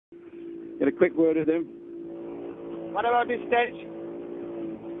Get a quick word with him. What about this stage?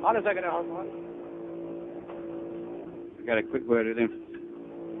 Hold a second. Get a quick word with him.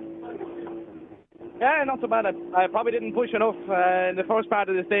 Yeah, not so bad. I probably didn't push enough in the first part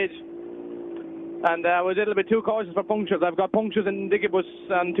of the stage. And I was a little bit too cautious for punctures. I've got punctures in Diggibus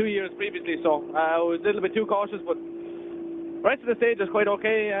 2 years previously, so I was a little bit too cautious, but the rest of the stage is quite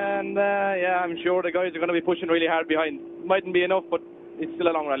okay, and yeah, I'm sure the guys are going to be pushing really hard behind. Mightn't be enough, but it's still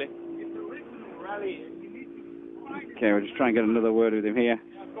a long rally. It's a written rally. Okay, we'll just try and get another word with him here.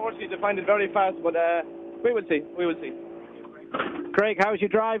 Of course, he's find it very fast, but we will see. We will see. Craig, how's your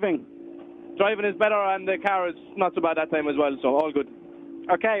driving? Driving is better, and the car is not so bad that time as well, so all good.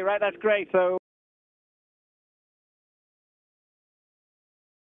 Okay, right, that's great. So